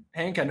voting.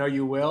 Hank, I know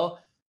you will.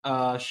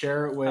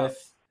 Share it with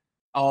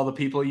all the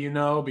people you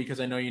know, because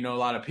I know you know a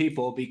lot of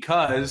people,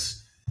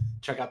 because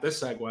check out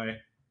this segue.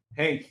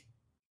 Hank,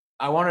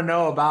 I want to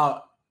know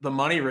about the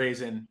money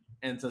raising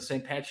and the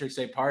St. Patrick's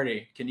Day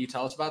party. Can you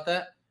tell us about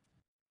that?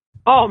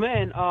 Oh,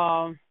 man.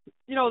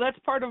 You know, that's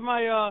part of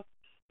my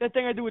that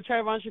thing I do with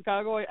Chivon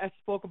Chicago. I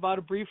spoke about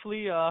it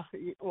briefly.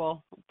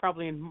 Well,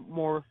 probably in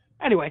more.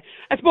 Anyway,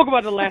 I spoke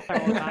about it the last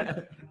time I was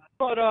on.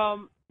 But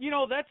you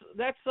know,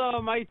 that's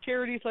my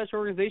charity /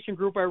 organization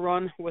group I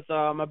run with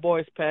my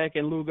boys Peck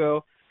and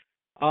Lugo.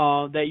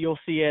 That you'll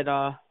see at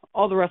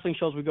all the wrestling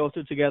shows we go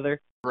to together.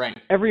 Right.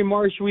 Every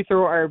March we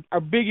throw our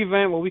big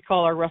event, what we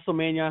call our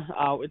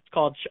WrestleMania. It's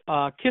called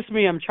Kiss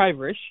Me, I'm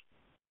Chiverish,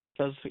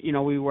 because you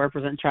know we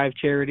represent Chive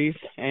charities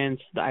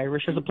and the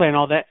Irish has a play and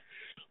all that.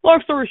 Long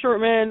story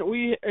short, man,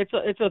 it's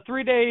a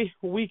 3-day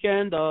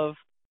weekend of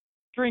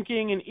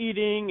drinking and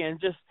eating and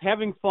just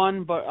having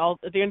fun. But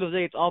at the end of the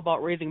day, it's all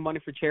about raising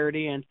money for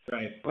charity. And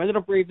we ended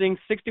up raising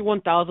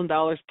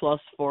 $61,000 plus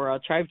for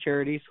Chive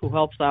Charities, who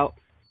helps out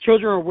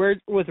children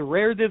with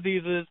rare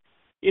diseases,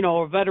 you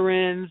know,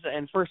 veterans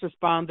and first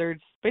responders,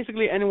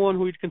 basically anyone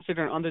who you'd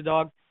consider an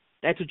underdog.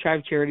 That's what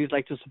Chive Charities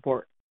like to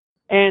support.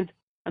 And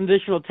an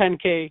additional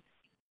 $10K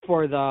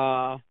for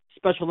the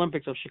Special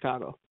Olympics of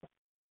Chicago.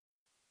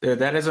 Dude,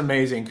 that is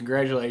amazing.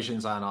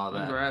 Congratulations on all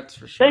that. Congrats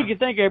for sure.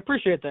 Thank you. I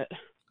appreciate that.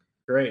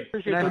 Great.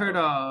 And I heard,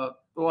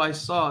 I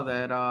saw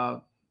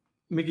that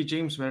Mickie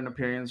James made an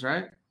appearance,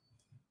 right?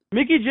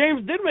 Mickie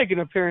James did make an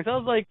appearance. I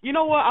was like, you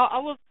know what? I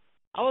was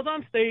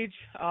on stage.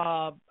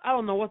 I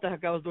don't know what the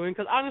heck I was doing,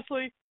 because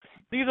honestly,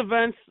 these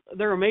events,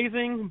 they're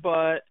amazing,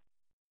 but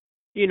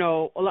you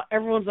know,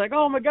 everyone's like,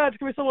 oh my God, it's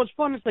gonna be so much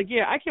fun. It's like,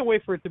 yeah, I can't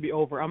wait for it to be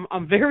over.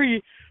 I'm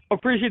very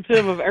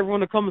appreciative of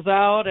everyone who comes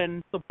out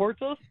and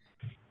supports us.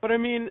 But I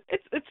mean,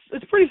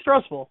 it's pretty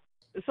stressful.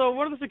 So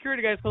one of the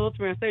security guys comes up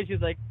to me on stage. He's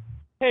like,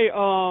 "Hey,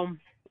 what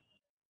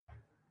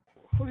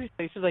did he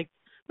say?" She's like,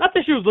 "Not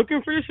that she was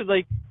looking for you." She's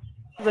like,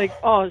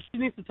 "Oh, she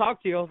needs to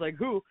talk to you." I was like,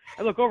 "Who?"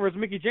 I look over, it's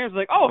Mickie James. I'm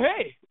like, "Oh,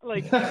 hey!"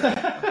 Like,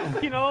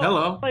 you know,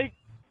 hello. Like,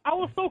 I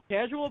was so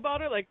casual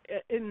about it. Like,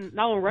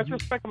 now in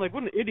retrospect, I'm like,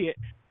 what an idiot.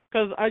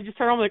 Because I just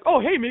turned around, I'm like,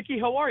 "Oh, hey, Mickie,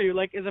 how are you?"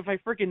 Like, as if I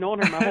freaking known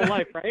her my whole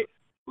life, right?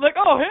 I'm like,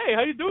 "Oh, hey,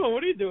 how you doing?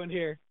 What are you doing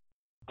here?"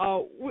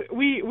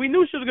 We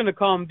knew she was gonna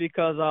come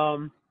because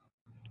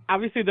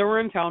obviously they were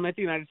in town at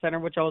the United Center,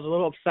 which I was a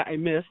little upset I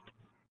missed.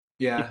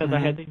 Yeah. Because I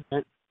had the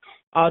event.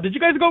 Did you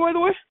guys go, by the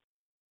way?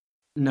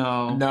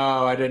 No,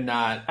 I did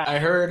not. I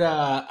heard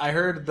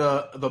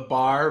the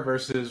Bar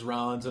versus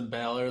Rollins and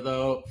Balor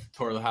though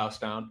tore the house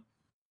down.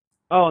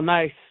 Oh,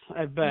 nice.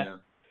 I bet. Yeah.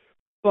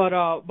 But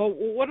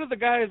one of the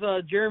guys,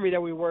 Jeremy,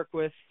 that we work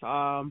with,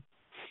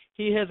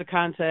 he has a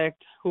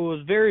contact who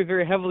is very,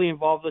 very heavily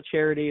involved with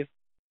charities,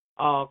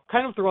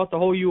 kind of throughout the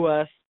whole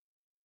U.S.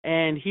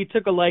 And he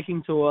took a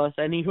liking to us,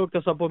 and he hooked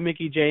us up with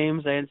Mickie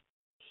James. And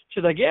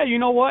she's like, "Yeah, you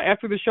know what?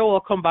 After the show, I'll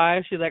come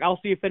by." She's like, "I'll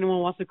see if anyone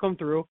wants to come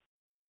through."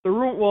 The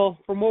room, well,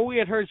 from what we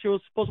had heard, she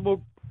was supposed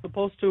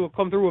to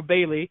come through with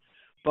Bailey,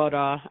 but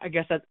I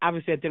guess that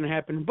obviously that didn't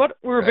happen. But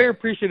we were very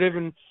appreciative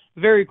and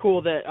very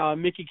cool that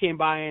Mickie came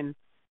by and,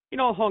 you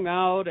know, hung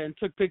out and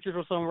took pictures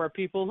with some of our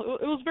people.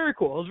 It was very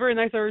cool. It was very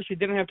nice of her. She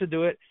didn't have to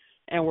do it.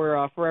 and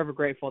we're forever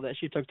grateful that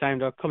she took time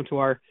to come to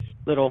our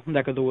little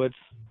neck of the woods.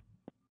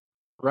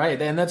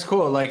 Right, and that's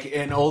cool. Like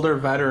an older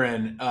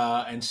veteran,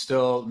 and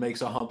still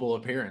makes a humble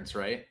appearance,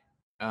 right?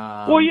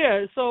 Well,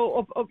 yeah.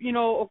 So,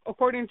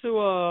 according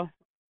to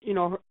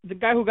the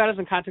guy who got us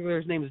in contact with her,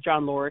 his name is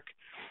John Lorick.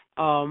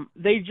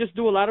 They just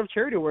do a lot of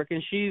charity work,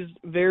 and she's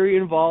very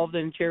involved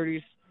in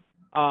charities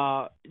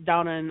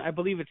down in, I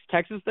believe it's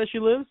Texas that she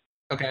lives.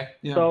 Okay.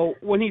 Yeah. So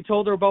when he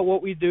told her about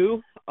what we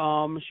do,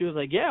 she was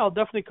like, "Yeah, I'll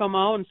definitely come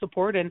out and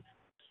support." And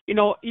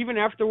even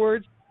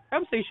afterwards, I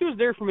would say she was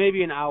there for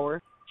maybe an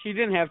hour. She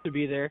didn't have to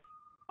be there.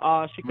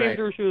 She came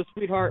through. She was a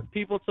sweetheart.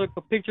 People took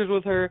pictures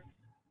with her.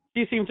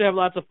 She seemed to have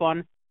lots of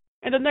fun.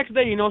 And the next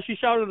day, she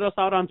shouted us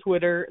out on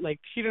Twitter. Like,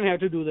 she didn't have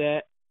to do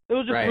that. It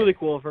was just really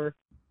cool of her.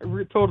 I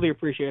totally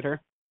appreciate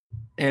her.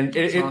 And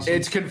awesome.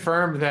 It's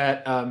confirmed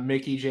that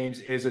Mickie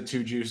James is a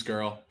Two Juice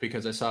girl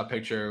because I saw a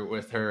picture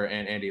with her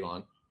and Andy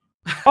Long.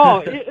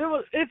 Oh,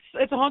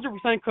 it's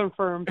 100%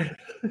 confirmed.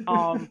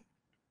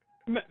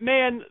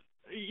 Man,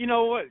 you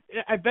know what?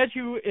 I bet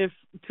you if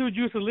Two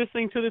Juice is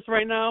listening to this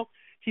right now,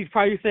 he's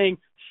probably saying,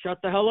 "Shut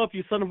the hell up,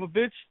 you son of a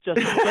bitch! Just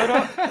shut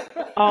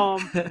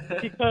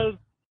up." Because,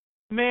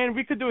 man,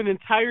 we could do an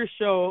entire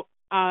show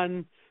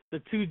on the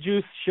Two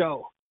Juice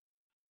show,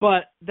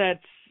 but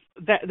that's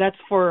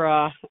for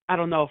I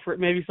don't know, for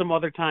maybe some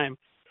other time.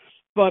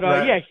 But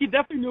yeah, he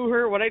definitely knew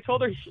her. When I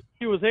told her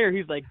she was there,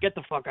 he's like, "Get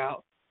the fuck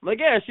out." I'm like,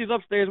 "Yeah, she's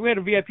upstairs." We had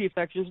a VIP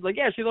section. She's like,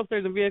 "Yeah, she's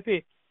upstairs in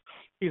VIP."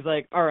 He's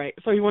like, "All right."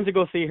 So he went to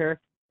go see her.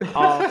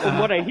 From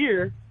what I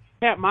hear,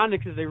 Pat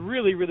Monix is a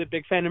really, really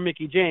big fan of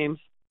Mickie James.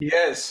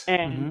 Yes.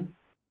 And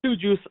Two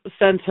Juice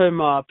sent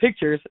him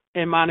pictures,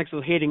 and Monix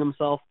was hating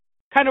himself.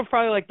 Kind of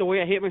probably like the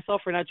way I hate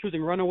myself for not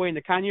choosing Runaway in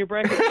the Kanye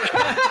bracket.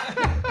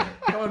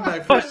 Going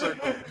back full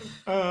circle.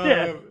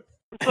 Yeah.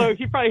 So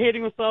he probably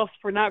hating himself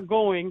for not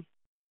going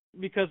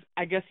because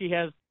I guess he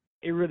has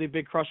a really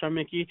big crush on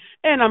Mickie.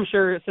 And I'm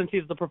sure since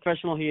he's the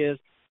professional he is,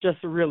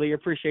 just really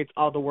appreciates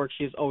all the work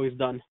she's always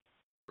done.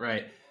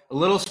 Right. A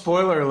little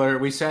spoiler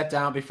alert. We sat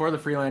down before the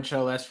Freelance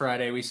show last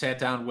Friday. We sat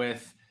down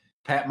with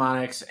Pat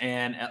Monix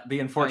and the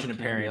unfortunate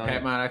pairing,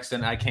 Pat Monix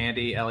and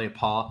iCandy, Elliot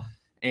Paul.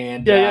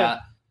 And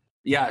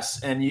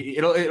yes, and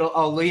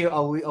I'll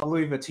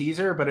leave a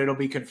teaser, but it'll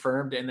be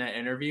confirmed in that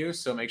interview.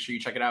 So make sure you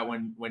check it out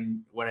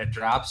when it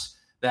drops.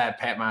 That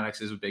Pat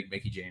Monix is a big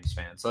Mickie James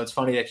fan. So it's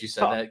funny that you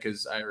said that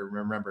because I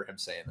remember him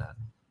saying that.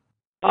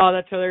 Oh,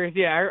 that's hilarious.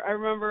 Yeah, I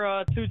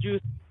remember Two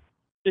Juice.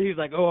 He's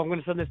like, "Oh, I'm going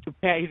to send this to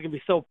Pat. He's going to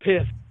be so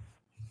pissed."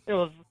 It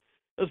was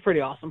pretty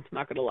awesome,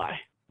 not going to lie.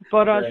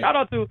 But shout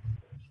out to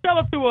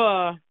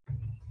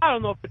I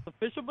don't know if it's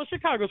official, but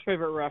Chicago's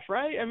favorite ref,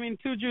 right? I mean,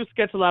 Two Juice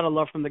gets a lot of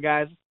love from the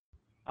guys.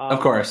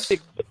 Of course.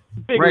 Big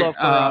right.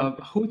 love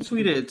for who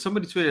tweeted?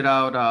 Somebody tweeted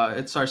out,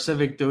 "It's our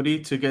civic duty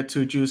to get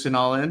Two Juice and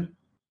all in."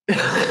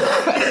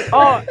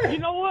 Oh, you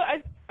know what?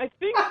 I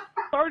think it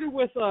started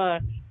with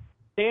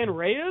Dan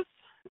Reyes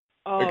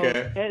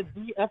at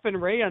DF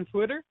and Ray on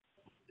Twitter.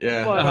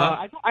 Yeah. But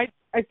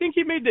I think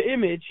he made the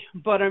image,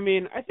 but I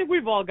mean, I think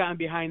we've all gotten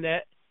behind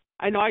that.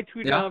 I know I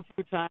tweeted out a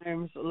few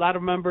times. A lot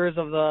of members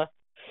of the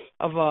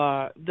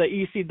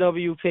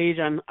ECW page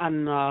on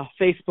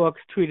Facebook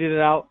tweeted it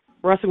out.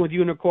 Wrestling with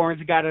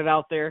Unicorns got it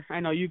out there. I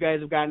know you guys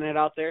have gotten it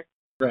out there.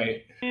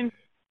 Right. And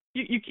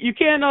you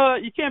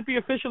can't be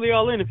officially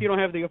all in if you don't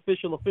have the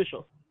official.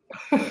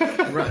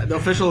 Right. The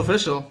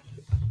official.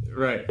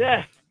 Right.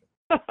 Yeah.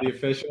 The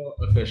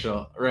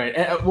official. Right.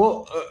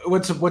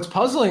 What's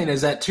puzzling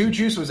is that Two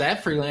Juice was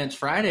at Freelance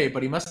Friday,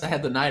 but he must have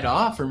had the night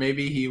off, or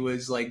maybe he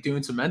was like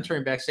doing some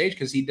mentoring backstage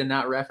because he did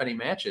not ref any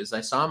matches.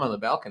 I saw him on the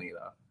balcony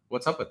though.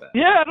 What's up with that?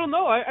 Yeah, I don't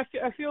know. I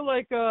feel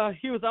like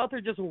he was out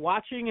there just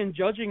watching and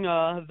judging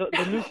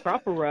the new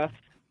proper ref.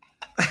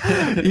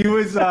 he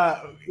was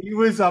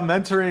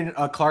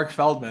mentoring Clark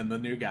Feldman, the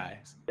new guy.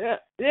 Yeah.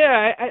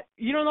 I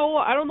you don't know.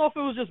 I don't know if it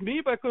was just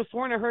me, but I could have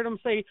sworn I heard him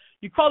say,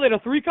 "You call it a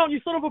 3 count, you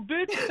son of a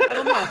bitch." I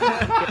don't know.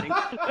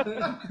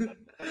 I'm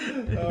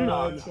kidding.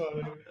 No. That's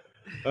funny.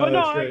 But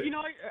no,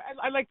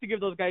 I like to give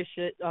those guys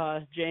shit.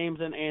 James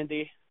and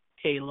Andy,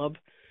 Caleb,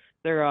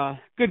 they're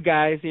good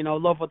guys.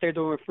 Love what they're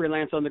doing with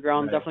Freelance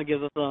Underground. Right. Definitely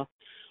gives us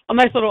a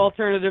nice little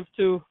alternative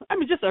to. I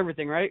mean, just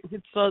everything, right?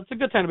 It's a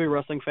good time to be a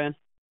wrestling fan.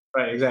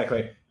 Right,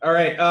 exactly. All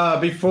right.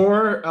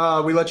 Before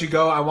we let you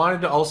go, I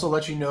wanted to also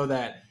let you know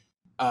that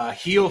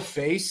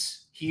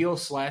heel/face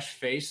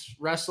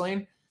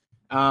wrestling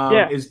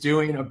is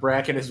doing a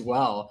bracket as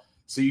well.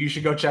 So you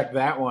should go check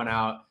that one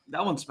out.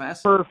 That one's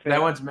massive. Perfect.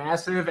 That one's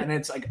massive, and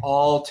it's like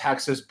all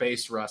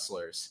Texas-based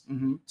wrestlers.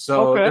 Mm-hmm.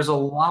 So there's a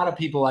lot of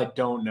people I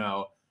don't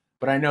know,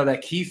 but I know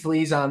that Keith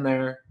Lee's on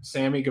there,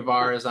 Sammy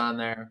Guevara's on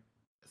there,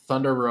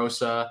 Thunder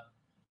Rosa,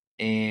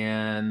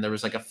 and there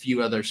was like a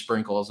few other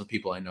sprinkles of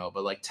people I know,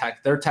 but like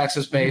they're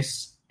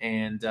Texas-based,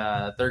 and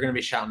they're going to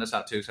be shouting us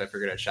out too, so I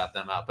figured I'd shout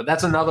them out. But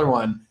that's another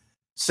one.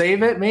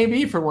 Save it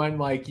maybe for when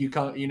like you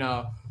come,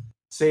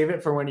 save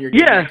it for when you're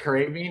getting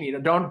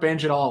craving. Don't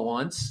binge it all at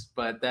once,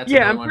 but that's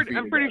I'm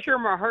pretty sure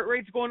my heart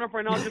rate's going up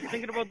right now just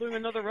thinking about doing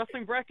another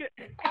wrestling bracket.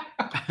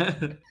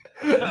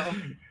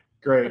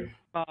 Great.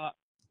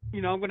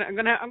 I'm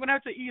gonna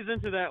have to ease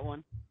into that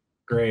one.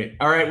 Great.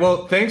 All right.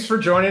 Well, thanks for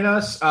joining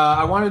us.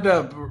 I wanted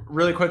to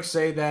really quick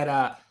say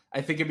that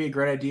I think it'd be a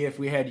great idea if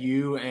we had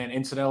you and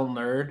Incidental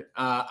Nerd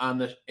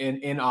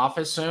in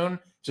office soon,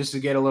 just to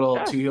get a little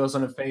Two Heels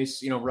on the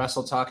Face,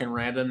 Wrestle Talk and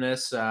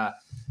Randomness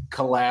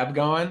collab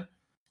going.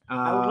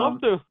 I would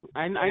love to.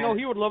 I know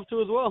he would love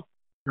to as well.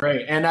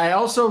 Great. And I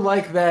also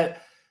like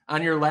that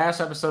on your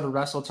last episode of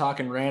Wrestle Talk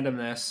and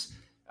Randomness,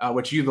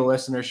 which you, the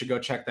listener, should go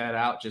check that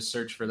out. Just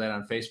search for that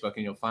on Facebook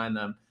and you'll find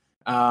them.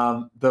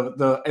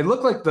 It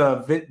looked like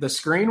the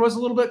screen was a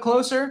little bit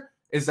closer.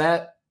 Is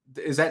that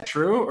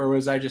true, or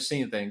was I just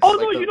seeing things? Oh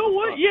no, you know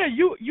what? Yeah,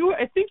 you.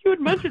 I think you had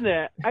mentioned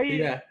that.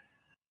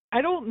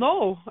 I don't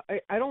know.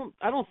 I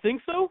don't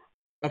think so.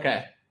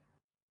 Okay.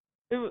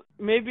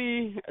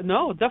 Maybe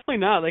no, definitely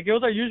not. Like it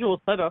was our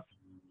usual setup.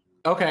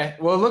 Okay.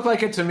 Well, it looked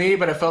like it to me,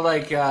 but it felt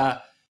like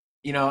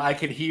I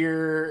could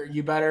hear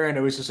you better, and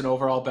it was just an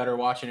overall better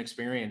watching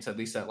experience. At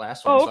least that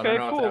last one. Oh, So okay, I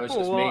don't know if that was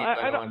just me.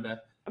 I wanted to...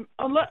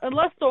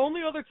 Unless the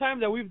only other time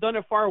that we've done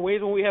it far away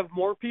is when we have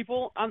more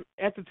people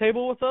at the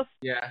table with us.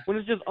 Yeah. When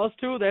it's just us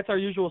two, that's our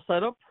usual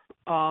setup.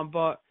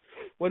 But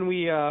when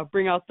we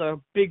bring out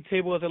the big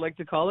table, as I like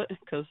to call it,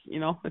 because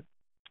it's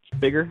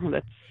bigger.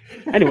 That's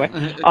anyway.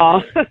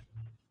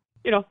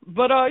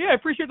 But I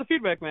appreciate the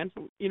feedback, man.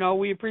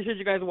 We appreciate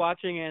you guys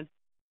watching, and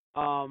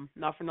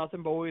not for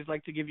nothing, but always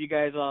like to give you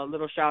guys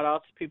little shout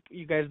outs.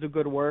 You guys do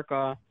good work.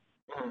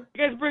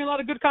 You guys bring a lot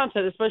of good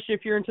content, especially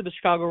if you're into the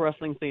Chicago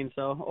wrestling scene.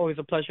 So always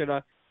a pleasure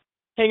to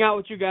hang out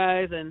with you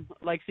guys and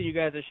see you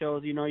guys at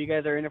shows. You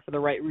guys are in it for the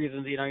right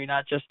reasons. You're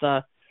not just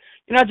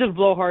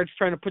blowhards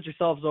trying to put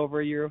yourselves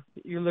over. You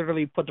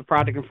literally put the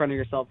product in front of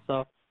yourself.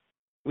 So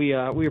we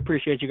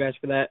appreciate you guys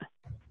for that.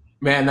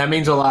 Man, that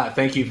means a lot.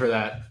 Thank you for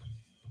that.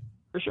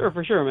 For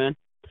sure, man.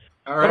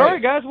 All right. But all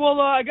right, guys. Well,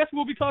 I guess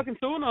we'll be talking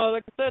soon.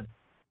 Like I said,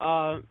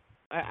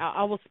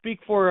 I will speak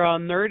for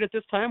Nerd at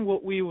this time.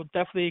 We will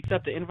definitely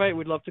accept the invite.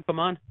 We'd love to come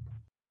on.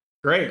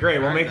 Great.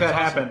 We'll make that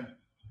happen.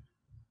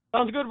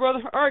 Sounds good,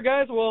 brother. All right,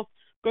 guys. Well,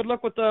 good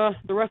luck with the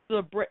rest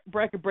of the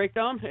bracket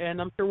breakdown,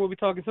 and I'm sure we'll be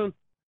talking soon.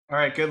 All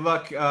right. Good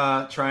luck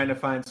trying to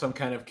find some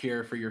kind of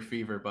cure for your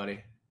fever,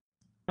 buddy.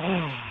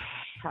 I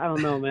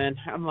don't know, man.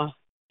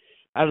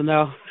 I don't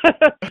know.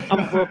 I'm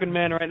a broken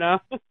man right now.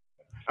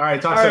 All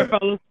right. Talk soon. All right,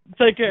 fellas.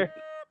 Take care.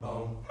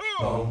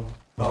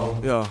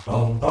 Yeah.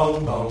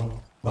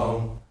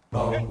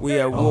 We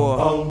at war.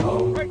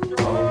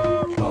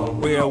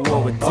 We at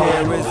war with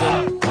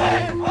terrorism,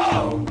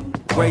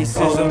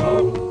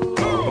 racism,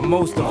 but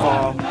most of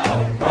all, we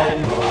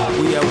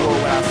at war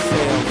with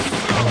ourselves.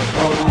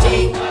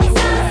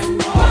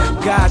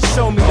 God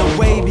show me the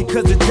way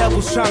because the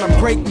devil's trying to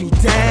break me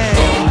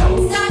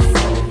down.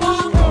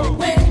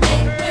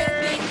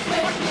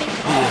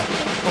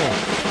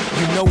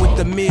 You know what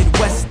the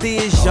Midwest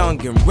is,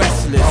 young and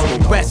restless,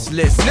 but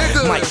restless.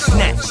 Nigga. Might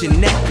snatch your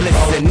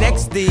necklace, and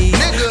next these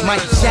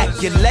might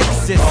jack your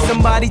Lexus.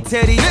 Somebody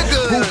tell these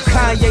who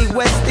Kanye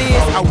West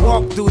is. I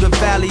walk through the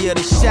valley of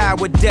the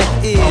shadow where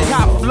death is.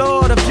 Top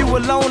floor, the view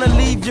alone will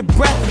leave you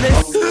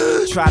breathless.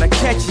 Try to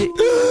catch it,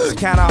 it's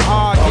kinda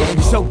hard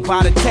getting choked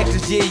by the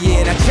Texas. Yeah,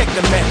 and I check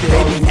the method.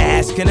 They be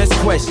asking us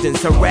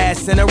questions,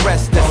 harass and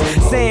arrest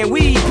us, saying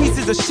we eat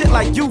pieces of shit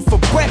like you for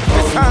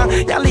breakfast, huh?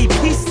 Y'all eat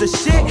pieces of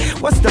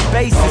shit? What's the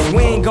basis?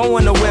 We ain't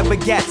going nowhere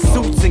but got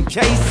suits and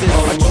cases.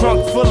 A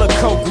trunk full of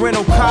coke,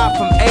 rental car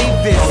from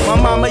Avis. My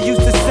mama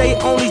used to say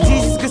only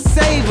Jesus could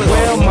save us.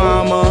 Well,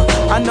 mama,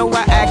 I know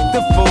I act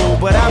the fool,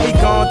 but I'll be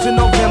gone to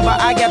November.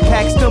 I got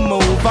packs to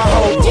move. I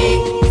hope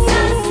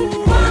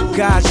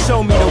God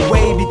show me the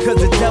way because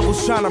the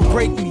devil's trying to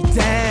break me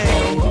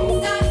down.